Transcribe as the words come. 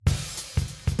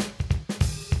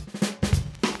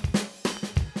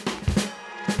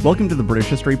Welcome to the British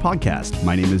History Podcast.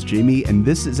 My name is Jamie, and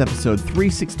this is episode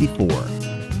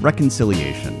 364,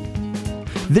 Reconciliation.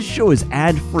 This show is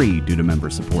ad-free due to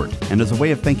member support, and as a way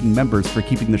of thanking members for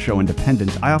keeping the show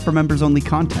independent, I offer members-only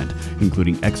content,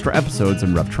 including extra episodes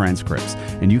and rough transcripts,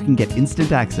 and you can get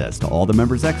instant access to all the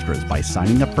members' extras by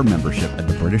signing up for membership at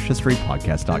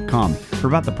thebritishhistorypodcast.com for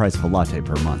about the price of a latte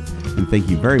per month. And thank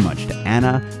you very much to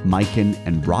Anna, Maiken,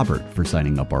 and Robert for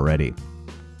signing up already.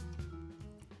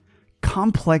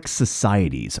 Complex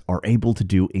societies are able to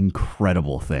do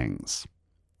incredible things.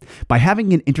 By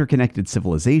having an interconnected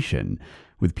civilization,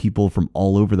 with people from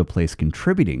all over the place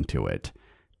contributing to it,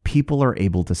 people are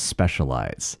able to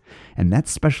specialize. And that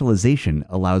specialization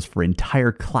allows for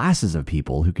entire classes of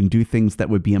people who can do things that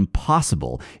would be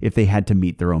impossible if they had to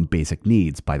meet their own basic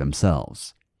needs by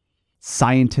themselves.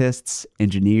 Scientists,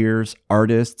 engineers,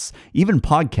 artists, even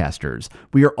podcasters,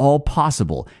 we are all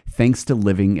possible thanks to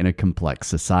living in a complex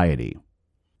society.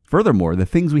 Furthermore, the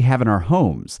things we have in our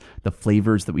homes, the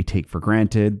flavors that we take for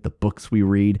granted, the books we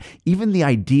read, even the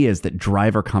ideas that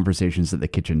drive our conversations at the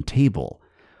kitchen table,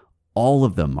 all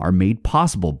of them are made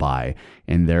possible by,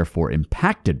 and therefore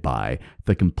impacted by,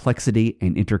 the complexity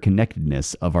and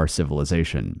interconnectedness of our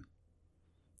civilization.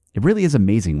 It really is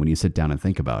amazing when you sit down and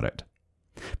think about it.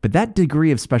 But that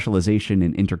degree of specialization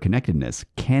and interconnectedness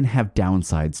can have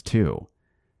downsides too.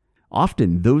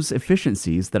 Often, those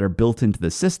efficiencies that are built into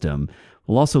the system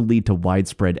will also lead to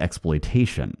widespread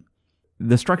exploitation.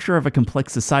 The structure of a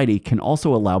complex society can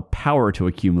also allow power to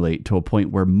accumulate to a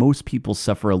point where most people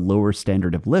suffer a lower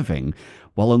standard of living,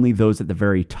 while only those at the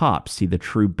very top see the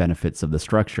true benefits of the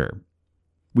structure.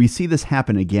 We see this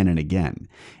happen again and again,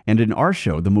 and in our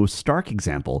show, the most stark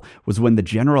example was when the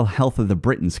general health of the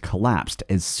Britons collapsed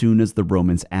as soon as the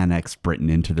Romans annexed Britain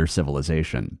into their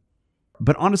civilization.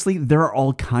 But honestly, there are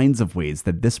all kinds of ways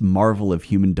that this marvel of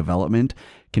human development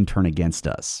can turn against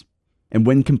us. And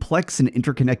when complex and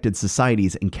interconnected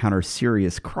societies encounter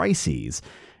serious crises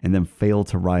and then fail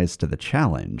to rise to the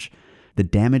challenge, the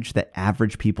damage that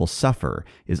average people suffer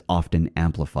is often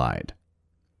amplified.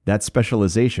 That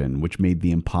specialization, which made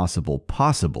the impossible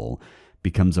possible,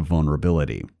 becomes a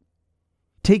vulnerability.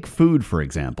 Take food, for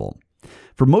example.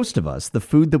 For most of us, the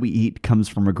food that we eat comes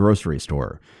from a grocery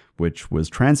store, which was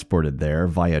transported there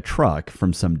via truck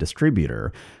from some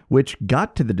distributor, which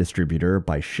got to the distributor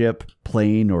by ship,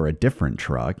 plane, or a different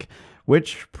truck,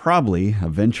 which probably,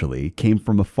 eventually, came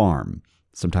from a farm,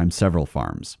 sometimes several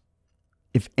farms.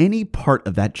 If any part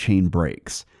of that chain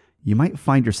breaks, you might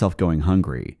find yourself going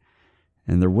hungry,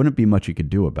 and there wouldn't be much you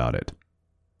could do about it.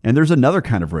 And there's another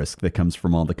kind of risk that comes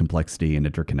from all the complexity and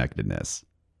interconnectedness.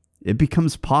 It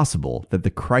becomes possible that the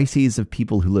crises of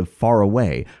people who live far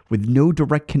away with no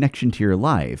direct connection to your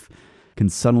life can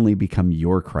suddenly become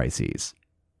your crises.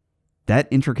 That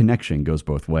interconnection goes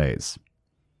both ways.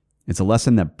 It's a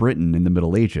lesson that Britain in the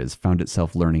Middle Ages found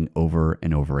itself learning over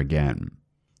and over again,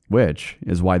 which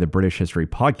is why the British History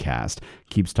Podcast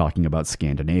keeps talking about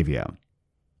Scandinavia.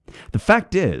 The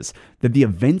fact is that the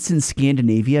events in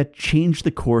Scandinavia changed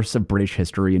the course of British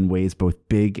history in ways both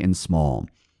big and small,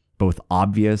 both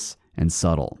obvious and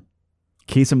subtle.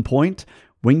 Case in point,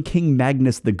 when King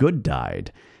Magnus the Good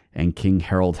died, and King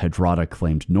Harald Hardrada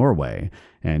claimed Norway,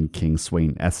 and King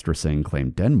Svein Estridsson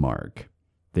claimed Denmark,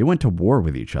 they went to war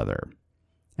with each other.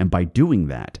 And by doing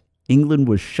that, England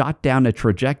was shot down a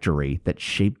trajectory that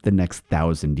shaped the next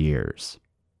 1,000 years.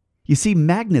 You see,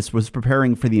 Magnus was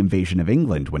preparing for the invasion of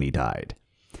England when he died.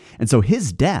 And so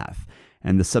his death,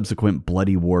 and the subsequent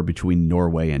bloody war between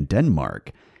Norway and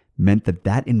Denmark, meant that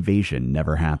that invasion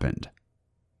never happened.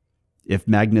 If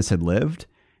Magnus had lived,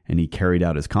 and he carried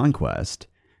out his conquest,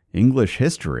 English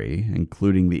history,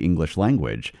 including the English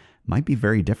language, might be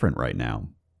very different right now.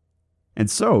 And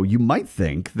so you might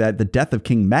think that the death of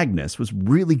King Magnus was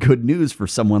really good news for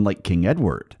someone like King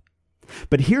Edward.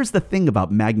 But here's the thing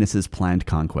about Magnus's planned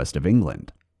conquest of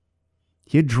England.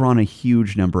 He had drawn a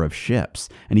huge number of ships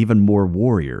and even more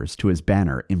warriors to his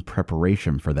banner in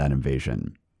preparation for that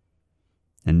invasion.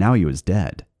 And now he was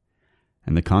dead,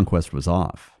 and the conquest was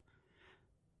off.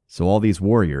 So all these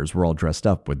warriors were all dressed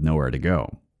up with nowhere to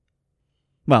go.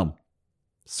 Well,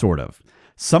 sort of.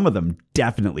 Some of them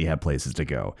definitely had places to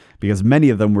go, because many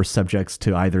of them were subjects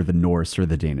to either the Norse or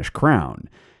the Danish crown.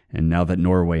 And now that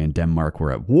Norway and Denmark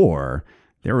were at war,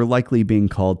 they were likely being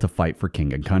called to fight for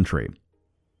king and country.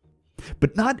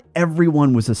 But not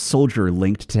everyone was a soldier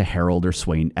linked to Harald or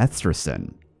Svein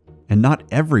Estridsson. And not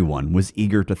everyone was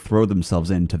eager to throw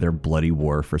themselves into their bloody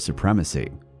war for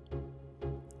supremacy.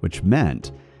 Which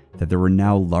meant that there were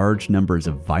now large numbers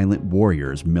of violent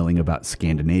warriors milling about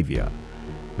Scandinavia,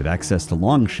 with access to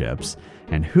longships,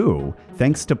 and who,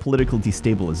 thanks to political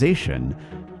destabilization,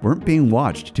 weren't being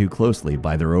watched too closely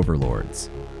by their overlords.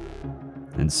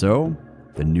 And so,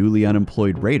 the newly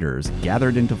unemployed raiders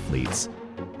gathered into fleets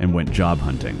and went job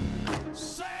hunting.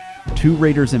 2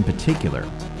 raiders in particular,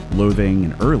 Lothing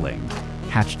and Erling,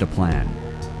 hatched a plan.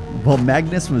 While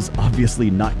Magnus was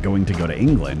obviously not going to go to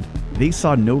England, they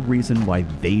saw no reason why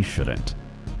they shouldn't.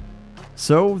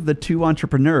 So the 2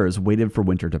 entrepreneurs waited for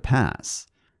winter to pass,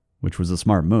 which was a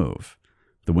smart move.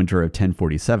 The winter of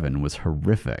 1047 was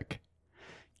horrific.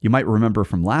 You might remember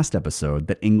from last episode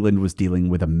that England was dealing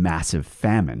with a massive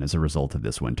famine as a result of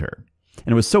this winter.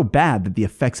 And it was so bad that the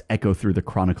effects echo through the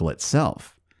chronicle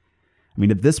itself. I mean,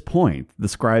 at this point, the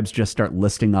scribes just start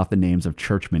listing off the names of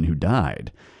churchmen who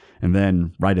died. And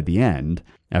then, right at the end,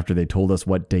 after they told us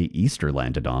what day Easter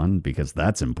landed on, because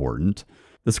that's important,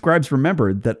 the scribes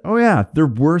remembered that, oh yeah, there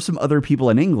were some other people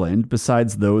in England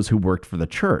besides those who worked for the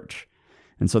church.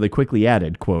 And so they quickly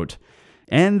added, quote,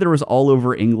 "And there was all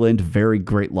over England very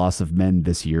great loss of men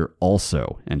this year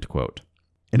also," end quote.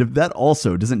 And if that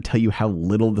also doesn't tell you how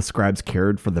little the scribes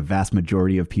cared for the vast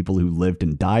majority of people who lived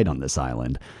and died on this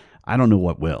island, I don't know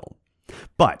what will.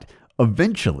 But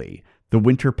eventually, the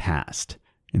winter passed,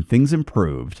 and things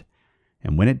improved,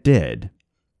 and when it did,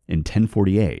 in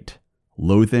 1048,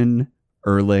 Lothin,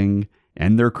 Erling,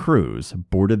 and their crews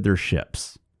boarded their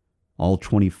ships, all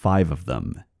 25 of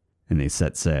them, and they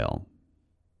set sail.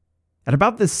 At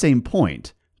about this same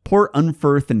point, poor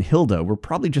Unferth and Hilda were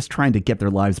probably just trying to get their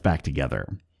lives back together.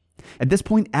 At this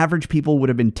point, average people would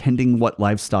have been tending what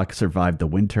livestock survived the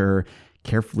winter,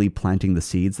 carefully planting the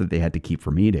seeds that they had to keep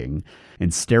from eating,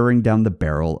 and staring down the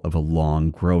barrel of a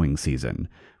long growing season,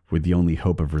 with the only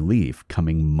hope of relief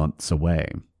coming months away.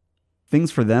 Things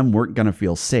for them weren't going to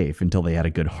feel safe until they had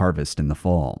a good harvest in the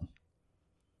fall.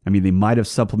 I mean, they might have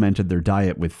supplemented their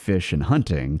diet with fish and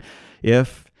hunting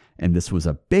if, and this was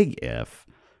a big if,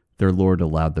 their lord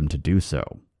allowed them to do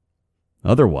so.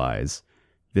 Otherwise,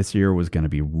 this year was going to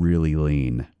be really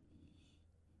lean.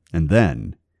 And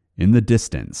then, in the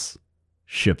distance,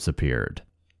 ships appeared.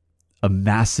 A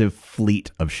massive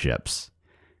fleet of ships.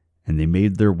 And they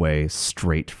made their way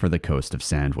straight for the coast of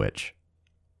Sandwich.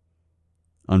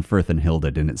 Unferth and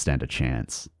Hilda didn't stand a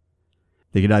chance.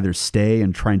 They could either stay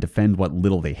and try and defend what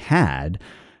little they had,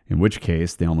 in which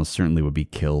case they almost certainly would be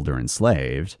killed or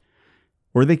enslaved,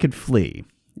 or they could flee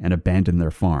and abandon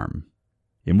their farm,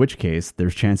 in which case their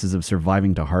chances of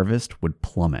surviving to harvest would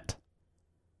plummet.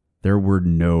 There were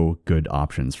no good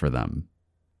options for them.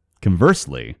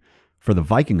 Conversely, for the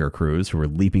Vikinger crews who were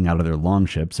leaping out of their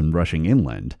longships and rushing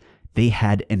inland, they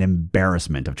had an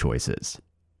embarrassment of choices.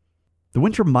 The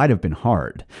winter might have been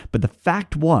hard, but the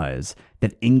fact was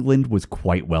that England was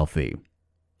quite wealthy.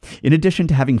 In addition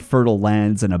to having fertile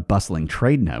lands and a bustling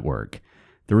trade network,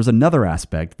 there was another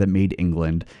aspect that made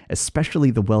England, especially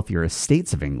the wealthier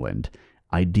estates of England,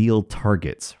 ideal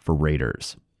targets for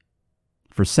raiders.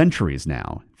 For centuries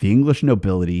now, the English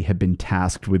nobility had been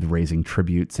tasked with raising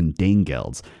tributes and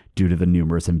Danegelds due to the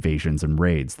numerous invasions and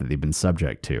raids that they'd been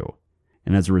subject to.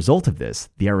 And as a result of this,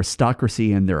 the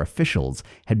aristocracy and their officials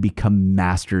had become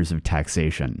masters of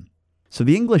taxation. So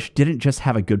the English didn't just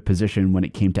have a good position when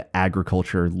it came to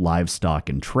agriculture, livestock,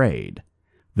 and trade.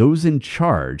 Those in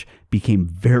charge became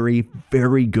very,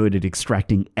 very good at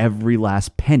extracting every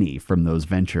last penny from those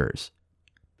ventures.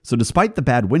 So despite the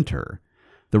bad winter,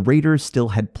 the raiders still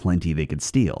had plenty they could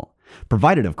steal,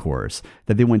 provided, of course,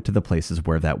 that they went to the places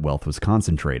where that wealth was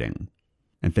concentrating.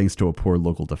 And thanks to a poor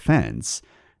local defense,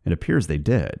 it appears they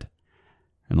did.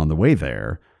 And on the way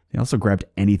there, they also grabbed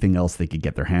anything else they could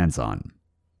get their hands on.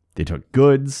 They took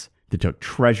goods, they took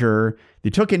treasure, they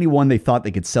took anyone they thought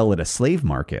they could sell at a slave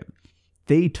market.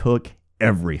 They took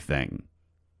everything.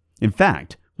 In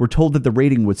fact, we're told that the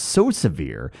raiding was so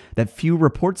severe that few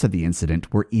reports of the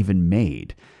incident were even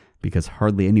made, because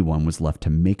hardly anyone was left to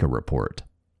make a report.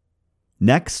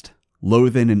 Next,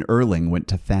 Lothin and Erling went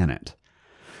to Thanet.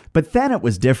 But Thanet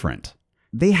was different.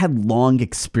 They had long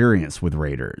experience with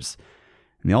raiders,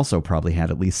 and they also probably had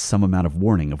at least some amount of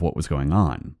warning of what was going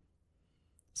on.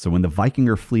 So when the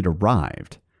Vikinger fleet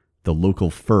arrived, the local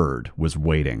Fyrd was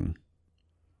waiting.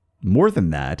 More than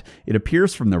that, it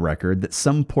appears from the record that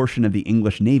some portion of the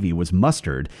English Navy was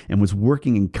mustered and was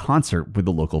working in concert with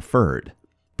the local Fyrd,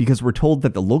 because we're told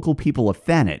that the local people of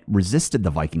Thanet resisted the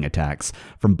Viking attacks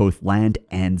from both land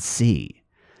and sea,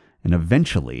 and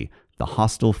eventually the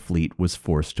hostile fleet was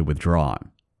forced to withdraw.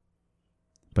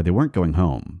 But they weren't going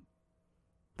home.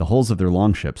 The hulls of their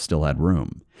longships still had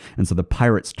room, and so the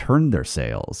pirates turned their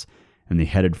sails, and they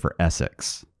headed for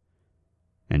Essex.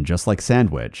 And just like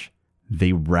Sandwich,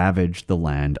 they ravaged the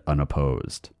land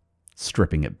unopposed,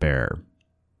 stripping it bare.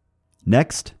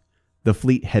 Next, the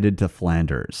fleet headed to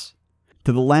Flanders.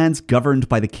 to the lands governed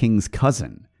by the king's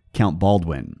cousin, Count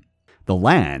Baldwin, the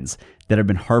lands that had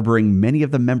been harboring many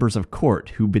of the members of court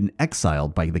who'd been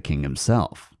exiled by the king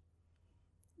himself.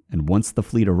 And once the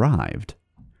fleet arrived,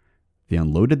 they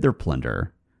unloaded their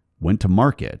plunder, went to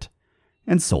market,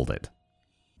 and sold it.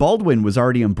 Baldwin was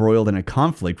already embroiled in a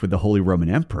conflict with the Holy Roman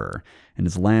Emperor, and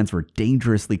his lands were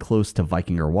dangerously close to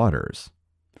Vikinger waters.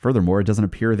 Furthermore, it doesn't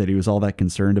appear that he was all that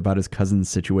concerned about his cousin's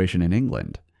situation in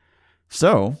England.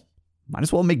 So, might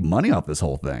as well make money off this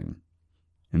whole thing.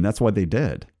 And that's what they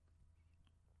did.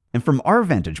 And from our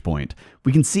vantage point,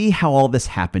 we can see how all this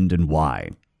happened and why.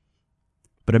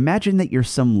 But imagine that you're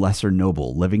some lesser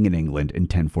noble living in England in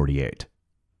 1048.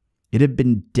 It had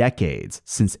been decades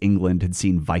since England had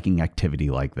seen Viking activity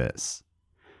like this.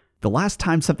 The last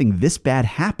time something this bad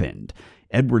happened,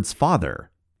 Edward's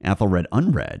father, Athelred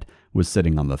Unred, was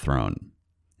sitting on the throne.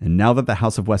 And now that the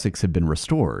House of Wessex had been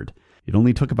restored, it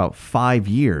only took about 5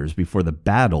 years before the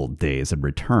bad old days had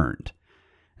returned.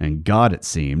 And God, it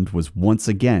seemed, was once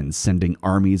again sending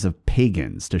armies of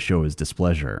pagans to show his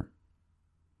displeasure.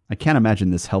 I can't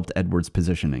imagine this helped Edward's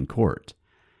position in court.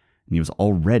 And he was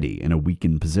already in a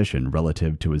weakened position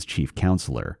relative to his chief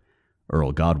counselor,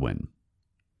 Earl Godwin.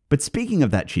 But speaking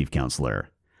of that chief counselor,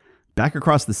 back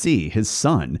across the sea, his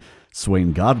son,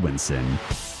 Sweyn Godwinson,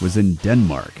 was in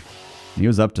Denmark. He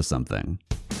was up to something.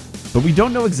 But we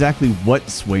don't know exactly what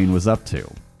Sweyn was up to.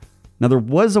 Now, there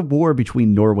was a war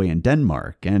between Norway and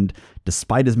Denmark, and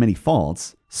despite his many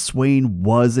faults, Sweyn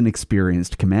was an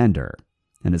experienced commander,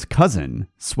 and his cousin,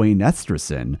 Sweyn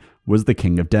Estridsson, was the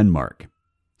king of Denmark.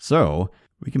 So,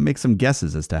 we can make some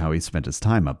guesses as to how he spent his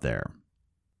time up there.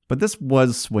 But this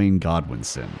was Sweyn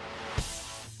Godwinson.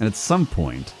 And at some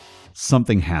point,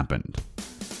 something happened.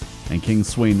 And King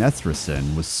Sweyn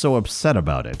Estridsson was so upset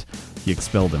about it, he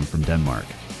expelled him from Denmark.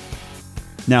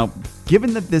 Now,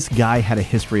 given that this guy had a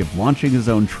history of launching his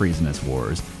own treasonous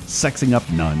wars, sexing up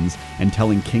nuns, and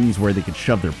telling kings where they could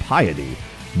shove their piety,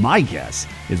 my guess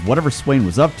is whatever Sweyn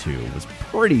was up to was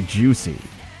pretty juicy.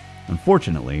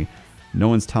 Unfortunately, no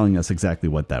one's telling us exactly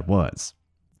what that was.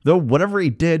 Though whatever he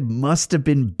did must have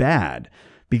been bad,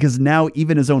 because now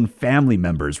even his own family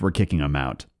members were kicking him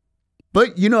out.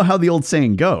 But you know how the old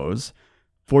saying goes,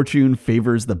 fortune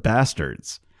favors the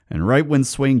bastards. And right when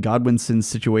Sweyn Godwinson's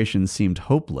situation seemed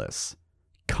hopeless,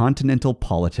 continental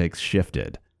politics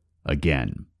shifted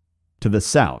again. To the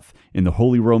south, in the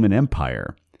Holy Roman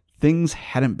Empire, things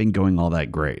hadn't been going all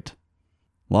that great.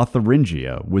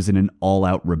 Lotharingia was in an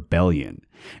all-out rebellion,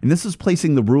 and this was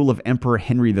placing the rule of Emperor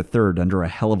Henry III under a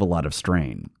hell of a lot of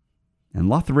strain. And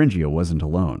Lotharingia wasn't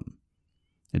alone.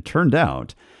 It turned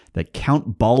out that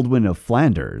Count Baldwin of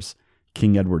Flanders,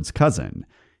 King Edward's cousin,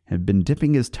 had been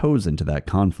dipping his toes into that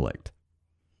conflict.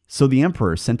 So the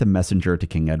emperor sent a messenger to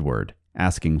King Edward,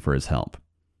 asking for his help,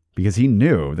 because he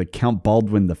knew that Count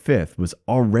Baldwin V was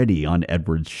already on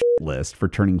Edward's shit list for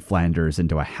turning Flanders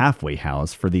into a halfway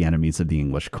house for the enemies of the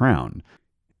English crown.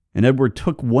 And Edward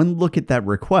took one look at that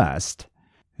request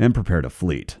and prepared a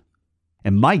fleet.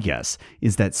 And my guess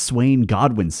is that Sweyn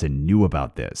Godwinson knew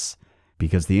about this,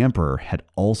 because the emperor had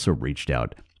also reached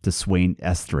out to Sweyn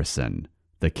Estridsson,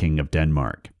 the king of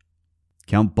Denmark.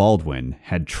 Count Baldwin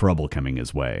had trouble coming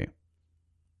his way.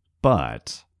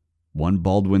 But one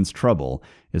Baldwin's trouble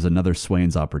is another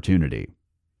Sweyn's opportunity.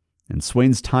 And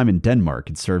Sweyn's time in Denmark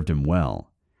had served him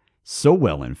well. So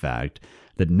well, in fact,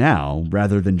 that now,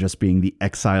 rather than just being the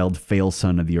exiled fail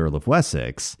son of the Earl of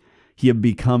Wessex, he had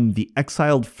become the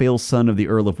exiled fail son of the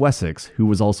Earl of Wessex, who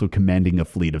was also commanding a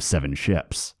fleet of 7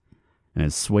 ships. And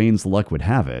as Sweyn's luck would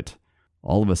have it,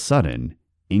 all of a sudden,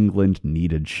 England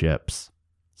needed ships.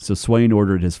 So Sweyn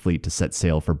ordered his fleet to set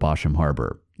sail for Bosham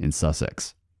Harbor in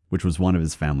Sussex, which was one of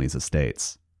his family's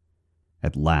estates.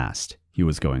 At last, he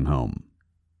was going home.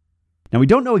 Now, we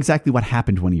don't know exactly what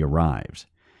happened when he arrived,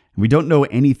 and we don't know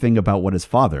anything about what his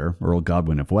father, Earl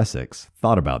Godwin of Wessex,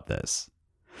 thought about this.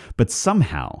 But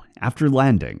somehow, after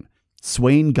landing,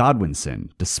 Sweyn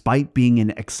Godwinson, despite being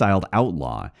an exiled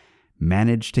outlaw,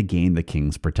 managed to gain the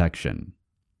king's protection.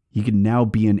 He could now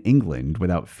be in England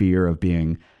without fear of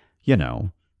being,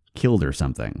 killed or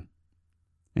something.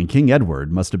 And King Edward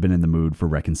must have been in the mood for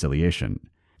reconciliation,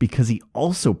 because he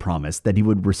also promised that he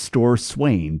would restore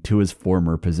Sweyn to his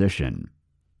former position,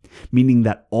 meaning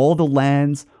that all the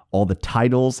lands, all the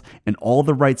titles, and all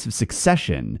the rights of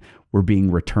succession were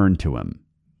being returned to him.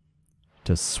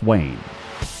 To Sweyn.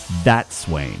 That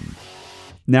Sweyn.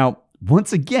 Now,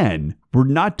 once again, we're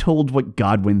not told what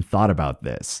Godwin thought about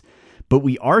this, but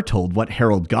we are told what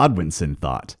Harold Godwinson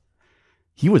thought.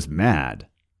 He was mad.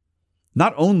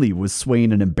 Not only was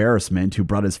Sweyn an embarrassment who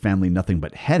brought his family nothing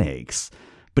but headaches,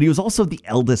 But he was also the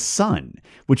eldest son,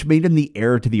 which made him the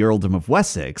heir to the earldom of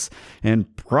Wessex,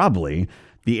 and probably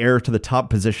the heir to the top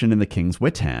position in the king's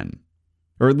Witan.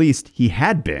 Or at least he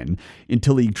had been,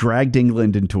 until he dragged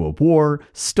England into a war,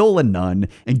 stole a nun,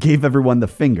 and gave everyone the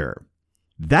finger.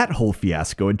 That whole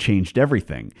fiasco had changed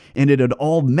everything, and it had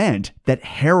all meant that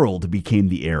Harold became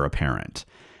the heir apparent.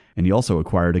 And he also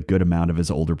acquired a good amount of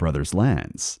his older brother's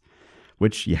lands,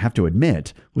 which, you have to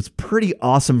admit, was pretty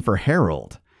awesome for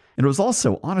Harold. And it was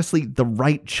also, honestly, the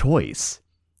right choice.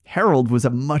 Harold was a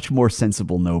much more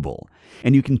sensible noble.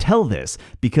 And you can tell this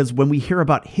because when we hear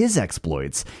about his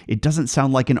exploits, it doesn't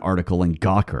sound like an article in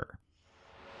Gawker.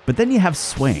 But then you have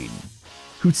Sweyn,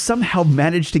 who somehow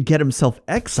managed to get himself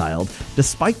exiled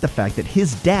despite the fact that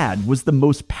his dad was the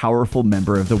most powerful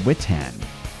member of the Witan.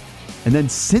 And then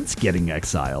since getting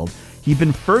exiled, he'd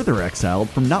been further exiled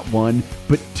from not one,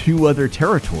 but 2 other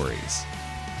territories.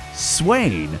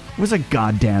 Sweyn was a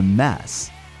goddamn mess.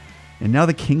 And now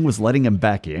the king was letting him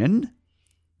back in?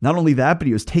 Not only that, but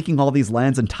he was taking all these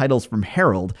lands and titles from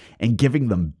Harold and giving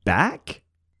them back?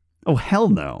 Oh, hell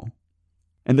no.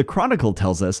 And the Chronicle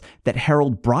tells us that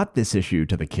Harold brought this issue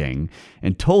to the king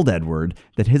and told Edward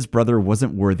that his brother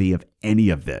wasn't worthy of any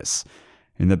of this,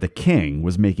 and that the king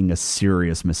was making a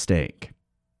serious mistake.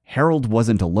 Harold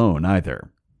wasn't alone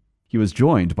either. He was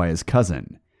joined by his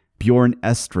cousin, Bjorn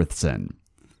Estrithson,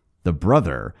 the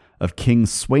brother of King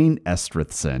Sweyn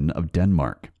Estrithson of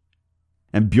Denmark.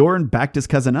 And Bjorn backed his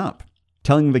cousin up,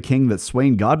 telling the king that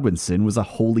Sweyn Godwinson was a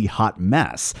wholly hot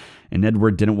mess, and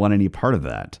Edward didn't want any part of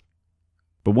that.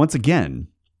 But once again,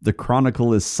 the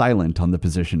Chronicle is silent on the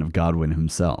position of Godwin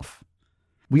himself.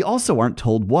 We also aren't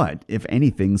told what, if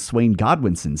anything, Sweyn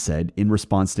Godwinson said in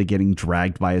response to getting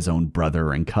dragged by his own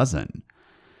brother and cousin.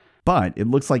 But it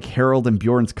looks like Harold and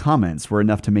Bjorn's comments were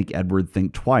enough to make Edward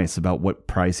think twice about what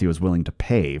price he was willing to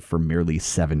pay for merely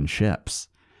 7 ships.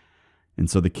 And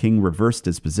so the king reversed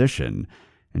his position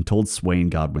and told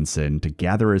Sweyn Godwinson to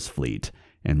gather his fleet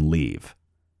and leave.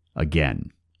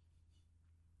 Again.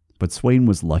 But Sweyn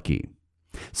was lucky.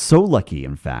 So lucky,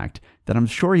 in fact, that I'm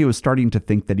sure he was starting to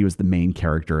think that he was the main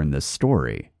character in this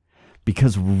story.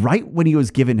 Because right when he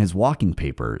was given his walking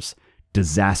papers,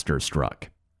 disaster struck.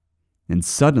 And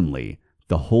suddenly,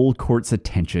 the whole court's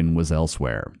attention was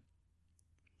elsewhere.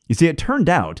 You see, it turned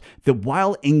out that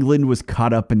while England was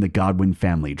caught up in the Godwin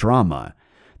family drama,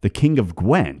 the King of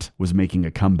Gwent was making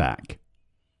a comeback.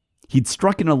 He'd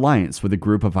struck an alliance with a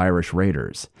group of Irish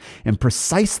raiders, and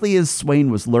precisely as Sweyn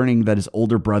was learning that his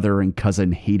older brother and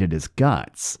cousin hated his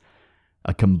guts,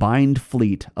 a combined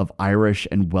fleet of Irish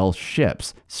and Welsh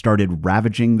ships started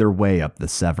ravaging their way up the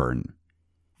Severn.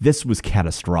 This was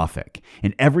catastrophic,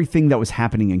 and everything that was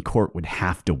happening in court would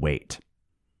have to wait.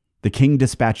 The king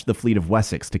dispatched the fleet of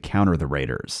Wessex to counter the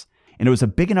raiders, and it was a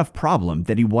big enough problem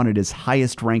that he wanted his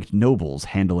highest-ranked nobles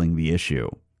handling the issue.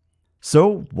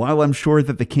 So, while I'm sure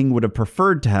that the king would have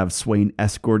preferred to have Sweyn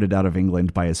escorted out of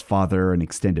England by his father and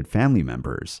extended family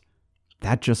members,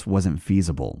 that just wasn't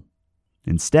feasible.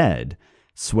 Instead,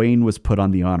 Sweyn was put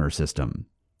on the honor system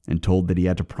and told that he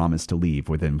had to promise to leave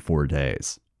within 4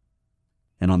 days.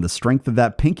 And on the strength of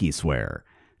that pinky swear,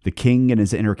 the king and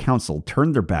his inner council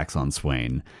turned their backs on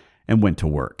Sweyn and went to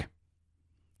work.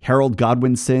 Harold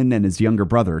Godwinson and his younger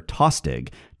brother, Tostig,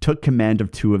 took command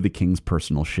of 2 of the king's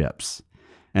personal ships,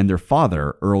 and their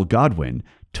father, Earl Godwin,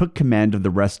 took command of the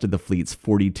rest of the fleet's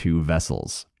 42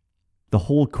 vessels. The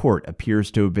whole court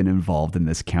appears to have been involved in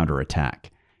this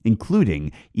counterattack,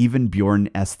 including even Bjorn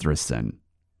Estrithson.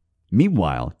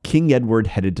 Meanwhile, King Edward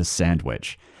headed to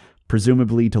Sandwich,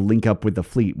 presumably to link up with the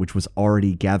fleet which was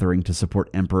already gathering to support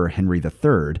Emperor Henry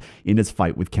III in his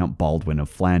fight with Count Baldwin of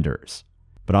Flanders.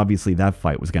 But obviously that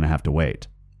fight was going to have to wait.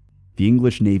 The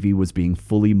English navy was being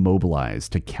fully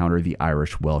mobilized to counter the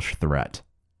Irish-Welsh threat.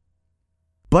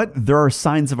 But there are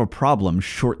signs of a problem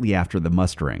shortly after the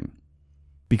mustering,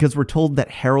 because we're told that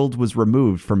Harold was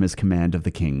removed from his command of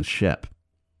the king's ship.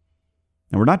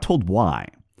 Now, we're not told why,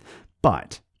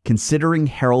 but considering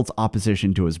Harold's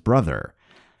opposition to his brother,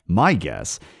 my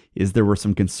guess is there were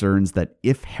some concerns that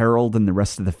if Harold and the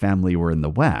rest of the family were in the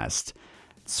West,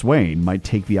 Sweyn might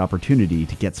take the opportunity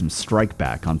to get some strike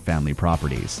back on family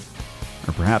properties,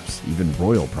 or perhaps even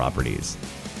royal properties.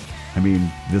 I mean,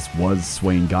 this was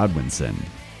Sweyn Godwinson.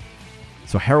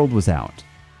 So Harold was out,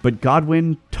 but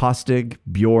Godwin, Tostig,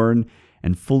 Bjorn,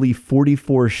 and fully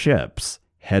 44 ships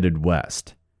headed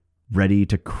west, ready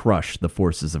to crush the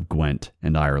forces of Gwent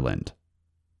and Ireland.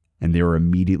 And they were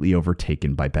immediately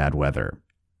overtaken by bad weather.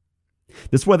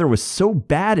 This weather was so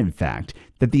bad, in fact,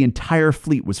 that the entire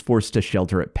fleet was forced to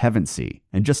shelter at Pevensey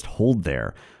and just hold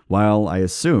there while I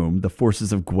assume the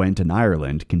forces of Gwent and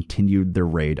Ireland continued their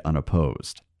raid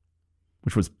unopposed.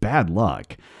 Which was bad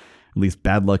luck, at least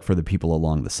bad luck for the people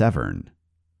along the Severn.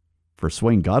 For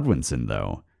Sweyn Godwinson,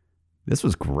 though, this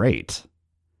was great.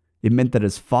 It meant that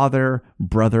his father,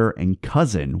 brother, and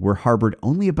cousin were harbored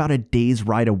only about a day's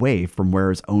ride away from where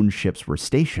his own ships were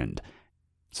stationed,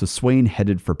 so Sweyn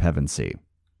headed for Pevensey.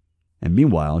 And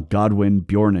meanwhile, Godwin,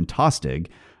 Bjorn, and Tostig,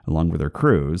 along with their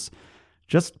crews,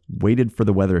 just waited for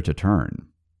the weather to turn.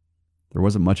 There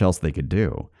wasn't much else they could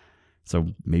do, so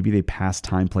maybe they passed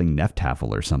time playing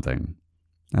Neftaffel or something.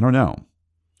 I don't know.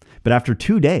 But after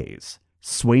 2 days,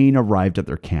 Sweyn arrived at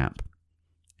their camp.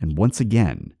 And once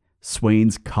again,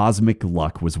 Sweyn's cosmic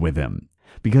luck was with him,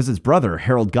 because his brother,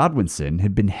 Harold Godwinson,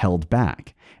 had been held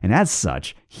back, and as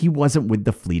such, he wasn't with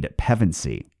the fleet at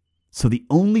Pevensey. So the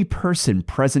only person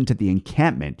present at the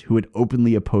encampment who had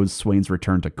openly opposed Sweyn's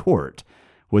return to court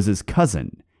was his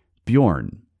cousin,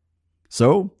 Bjorn.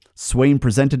 So Sweyn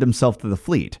presented himself to the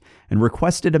fleet and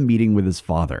requested a meeting with his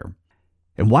father.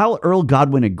 And while Earl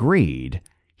Godwin agreed,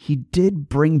 he did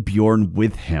bring Bjorn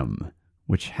with him,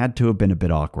 which had to have been a bit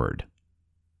awkward.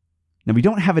 Now, we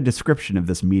don't have a description of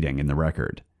this meeting in the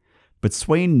record, but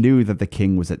Sweyn knew that the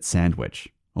king was at Sandwich,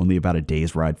 only about a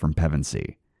day's ride from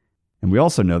Pevensey. And we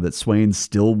also know that Sweyn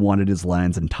still wanted his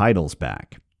lands and titles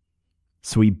back.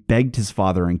 So he begged his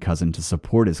father and cousin to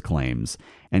support his claims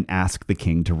and asked the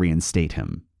king to reinstate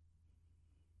him.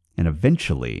 And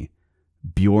eventually,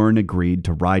 Bjorn agreed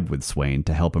to ride with Sweyn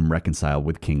to help him reconcile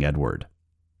with King Edward.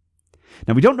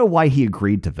 Now, we don't know why he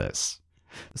agreed to this.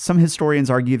 Some historians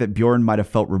argue that Bjorn might have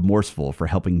felt remorseful for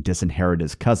helping disinherit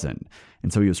his cousin,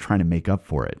 and so he was trying to make up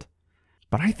for it.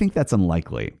 But I think that's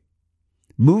unlikely.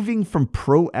 Moving from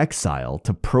pro-exile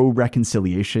to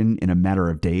pro-reconciliation in a matter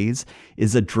of days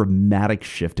is a dramatic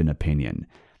shift in opinion,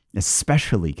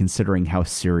 especially considering how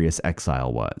serious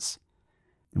exile was.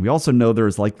 And we also know there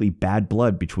is likely bad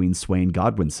blood between Sweyn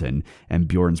Godwinson and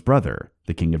Bjorn's brother,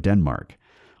 the King of Denmark,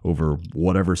 over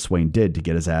whatever Sweyn did to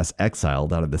get his ass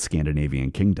exiled out of the Scandinavian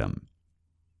kingdom.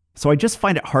 So I just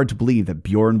find it hard to believe that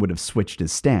Bjorn would have switched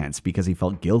his stance because he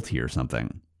felt guilty or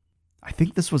something. I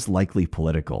think this was likely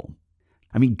political.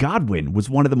 I mean, Godwin was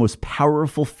one of the most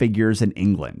powerful figures in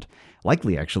England,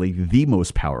 likely actually the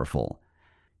most powerful.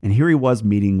 And here he was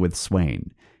meeting with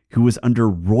Sweyn, who was under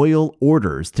royal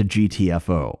orders to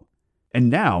GTFO. And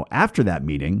now, after that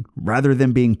meeting, rather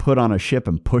than being put on a ship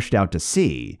and pushed out to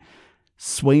sea,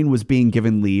 Sweyn was being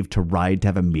given leave to ride to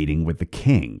have a meeting with the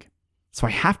king. So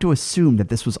I have to assume that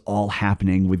this was all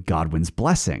happening with Godwin's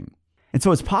blessing. And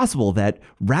so it's possible that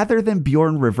rather than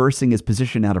Bjorn reversing his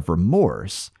position out of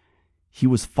remorse, he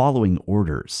was following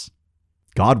orders,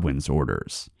 Godwin's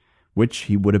orders, which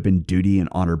he would have been duty and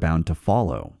honor bound to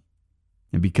follow.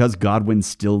 And because Godwin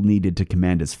still needed to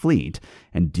command his fleet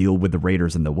and deal with the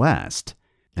raiders in the west,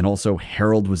 and also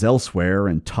Harold was elsewhere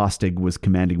and Tostig was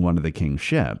commanding one of the king's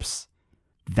ships,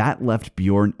 that left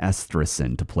Bjorn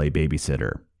Estrithson to play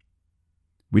babysitter.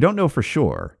 We don't know for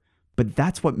sure, but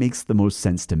that's what makes the most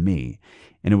sense to me,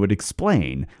 and it would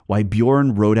explain why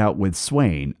Bjorn rode out with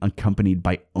Sweyn accompanied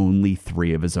by only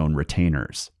 3 of his own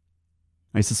retainers.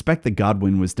 I suspect that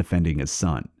Godwin was defending his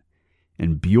son,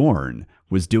 and Bjorn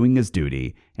was doing his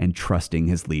duty and trusting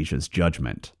his liege's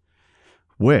judgment,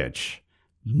 which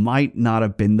might not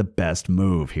have been the best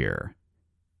move here,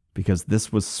 because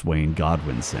this was Sweyn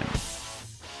Godwinson.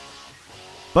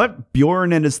 But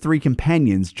Bjorn and his 3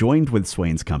 companions joined with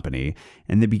Sweyn's company,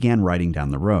 and they began riding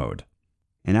down the road.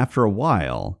 And after a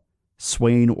while,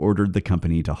 Sweyn ordered the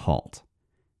company to halt,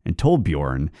 and told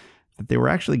Bjorn that they were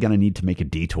actually going to need to make a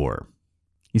detour.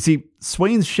 You see,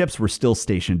 Sweyn's ships were still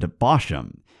stationed at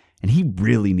Bosham, and he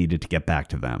really needed to get back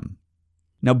to them.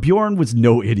 Now, Bjorn was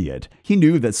no idiot. He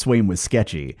knew that Sweyn was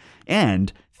sketchy,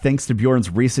 and thanks to Bjorn's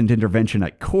recent intervention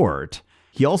at court,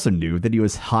 he also knew that he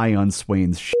was high on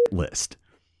Sweyn's shit list.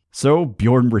 So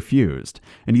Bjorn refused,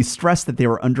 and he stressed that they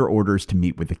were under orders to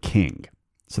meet with the king,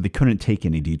 so they couldn't take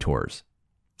any detours.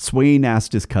 Sweyn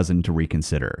asked his cousin to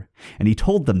reconsider, and he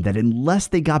told them that unless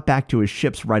they got back to his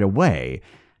ships right away,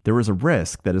 there was a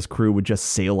risk that his crew would just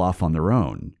sail off on their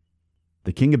own.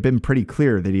 The king had been pretty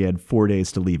clear that he had 4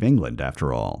 days to leave England,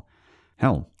 after all.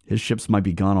 Hell, his ships might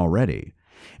be gone already.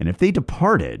 And if they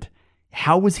departed,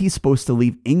 how was he supposed to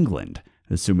leave England,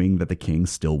 assuming that the king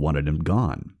still wanted him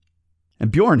gone?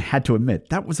 And Bjorn had to admit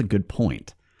that was a good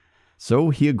point.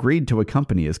 So he agreed to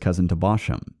accompany his cousin to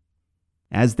Bosham.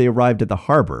 As they arrived at the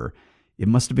harbor, it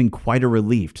must have been quite a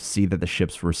relief to see that the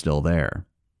ships were still there.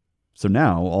 So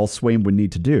now, all Sweyn would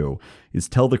need to do is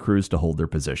tell the crews to hold their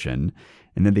position,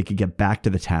 and then they could get back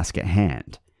to the task at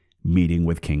hand, meeting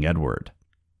with King Edward.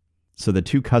 So the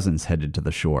two cousins headed to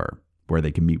the shore, where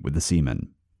they could meet with the seamen.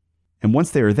 And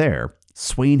once they were there,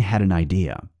 Sweyn had an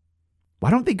idea. Why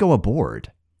don't they go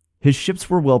aboard? His ships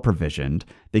were well provisioned,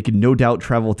 they could no doubt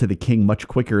travel to the king much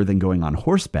quicker than going on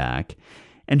horseback,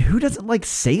 and who doesn't like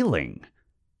sailing?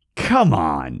 Come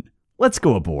on, let's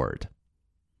go aboard.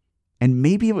 And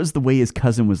maybe it was the way his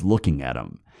cousin was looking at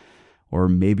him, or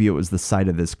maybe it was the sight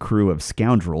of this crew of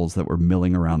scoundrels that were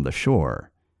milling around the shore.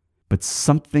 But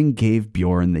something gave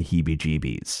Bjorn the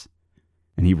heebie-jeebies,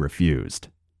 and he refused.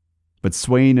 But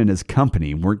Sweyn and his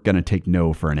company weren't going to take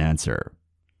no for an answer.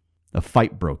 A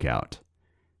fight broke out,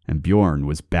 and Bjorn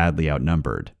was badly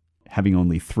outnumbered, having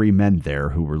only 3 men there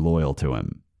who were loyal to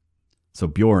him. So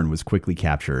Bjorn was quickly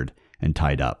captured and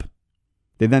tied up.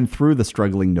 They then threw the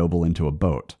struggling noble into a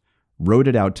boat, rowed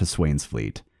it out to Sweyn's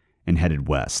fleet, and headed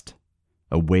west,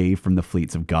 away from the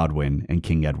fleets of Godwin and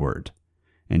King Edward,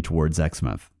 and towards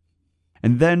Exmouth.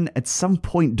 And then, at some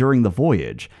point during the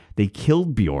voyage, they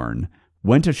killed Bjorn,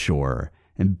 went ashore,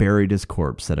 and buried his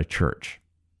corpse at a church.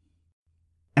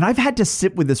 And I've had to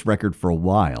sit with this record for a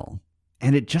while,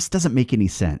 and it just doesn't make any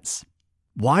sense.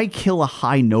 Why kill a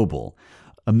high noble,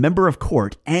 a member of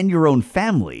court, and your own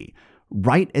family,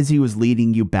 right as he was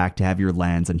leading you back to have your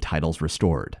lands and titles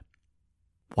restored?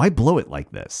 Why blow it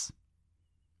like this?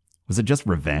 Was it just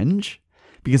revenge?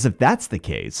 Because if that's the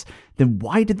case, then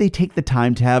why did they take the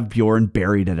time to have Bjorn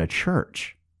buried at a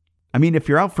church? I mean, if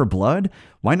you're out for blood,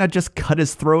 why not just cut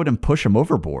his throat and push him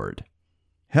overboard?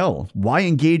 Hell, why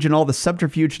engage in all the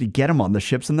subterfuge to get him on the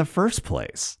ships in the first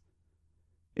place?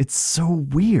 It's so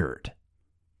weird.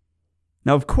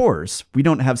 Now, of course, we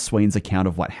don't have Sweyn's account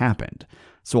of what happened,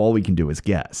 so all we can do is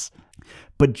guess.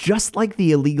 But just like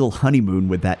the illegal honeymoon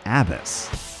with that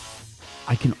abbess,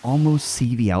 I can almost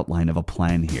see the outline of a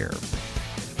plan here.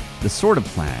 The sort of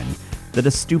plan that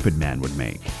a stupid man would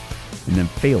make, and then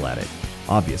fail at it,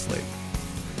 obviously.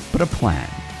 But a plan.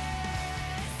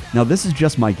 Now, this is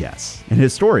just my guess, and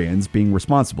historians, being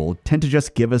responsible, tend to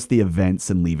just give us the events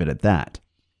and leave it at that.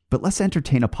 But let's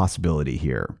entertain a possibility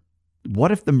here.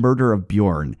 What if the murder of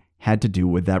Bjorn had to do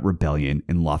with that rebellion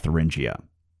in Lotharingia?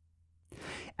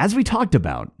 As we talked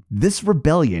about, this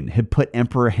rebellion had put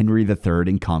Emperor Henry III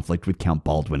in conflict with Count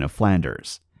Baldwin of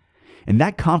Flanders. And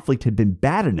that conflict had been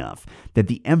bad enough that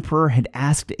the emperor had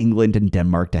asked England and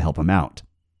Denmark to help him out.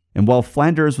 And while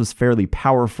Flanders was fairly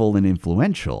powerful and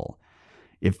influential,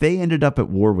 if they ended up at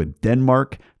war with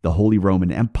Denmark, the Holy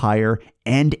Roman Empire,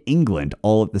 and England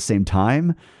all at the same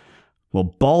time, well,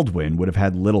 Baldwin would have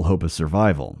had little hope of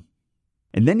survival.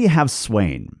 And then you have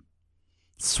Sweyn.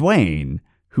 Sweyn,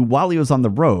 who while he was on the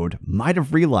road, might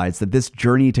have realized that this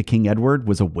journey to King Edward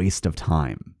was a waste of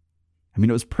time. I mean,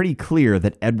 it was pretty clear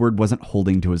that Edward wasn't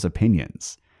holding to his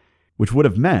opinions, which would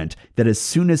have meant that as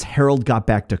soon as Harold got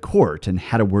back to court and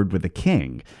had a word with the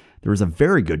king, there was a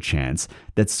very good chance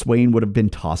that Sweyn would have been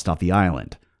tossed off the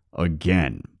island,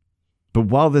 again. But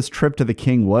while this trip to the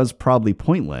king was probably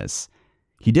pointless,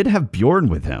 he did have Bjorn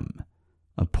with him,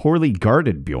 a poorly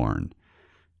guarded Bjorn,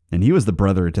 and he was the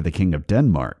brother to the king of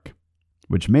Denmark,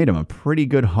 which made him a pretty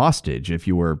good hostage if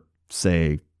you were,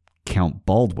 say, Count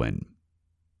Baldwin.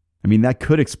 I mean, that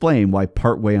could explain why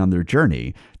partway on their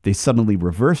journey, they suddenly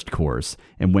reversed course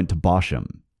and went to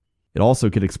Bosham. It also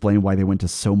could explain why they went to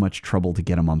so much trouble to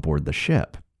get him on board the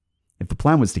ship. If the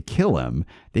plan was to kill him,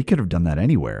 they could have done that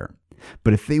anywhere.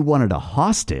 But if they wanted a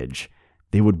hostage,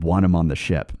 they would want him on the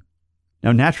ship.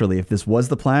 Now, naturally, if this was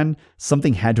the plan,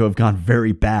 something had to have gone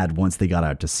very bad once they got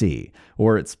out to sea,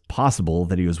 or it's possible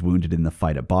that he was wounded in the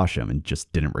fight at Bosham and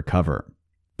just didn't recover.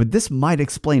 But this might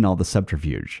explain all the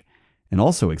subterfuge, and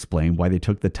also explain why they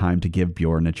took the time to give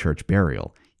Bjorn a church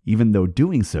burial, even though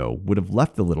doing so would have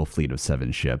left the little fleet of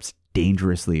 7 ships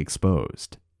dangerously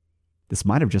exposed. This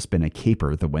might have just been a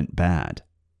caper that went bad.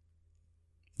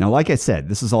 Now, like I said,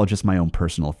 this is all just my own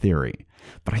personal theory,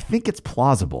 but I think it's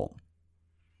plausible.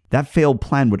 That failed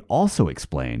plan would also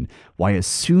explain why as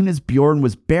soon as Bjorn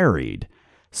was buried,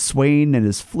 Sweyn and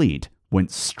his fleet went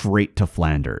straight to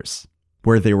Flanders,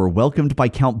 where they were welcomed by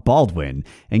Count Baldwin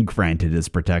and granted his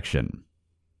protection.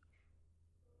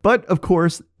 But, of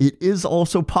course, it is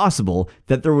also possible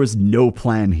that there was no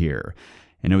plan here,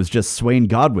 and it was just Sweyn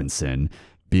Godwinson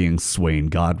being Sweyn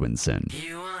Godwinson.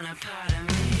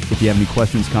 If you have any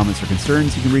questions, comments, or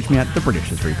concerns, you can reach me at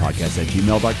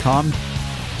thebritishhistorypodcast@gmail.com.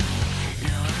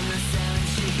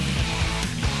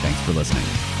 Thanks for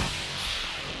listening.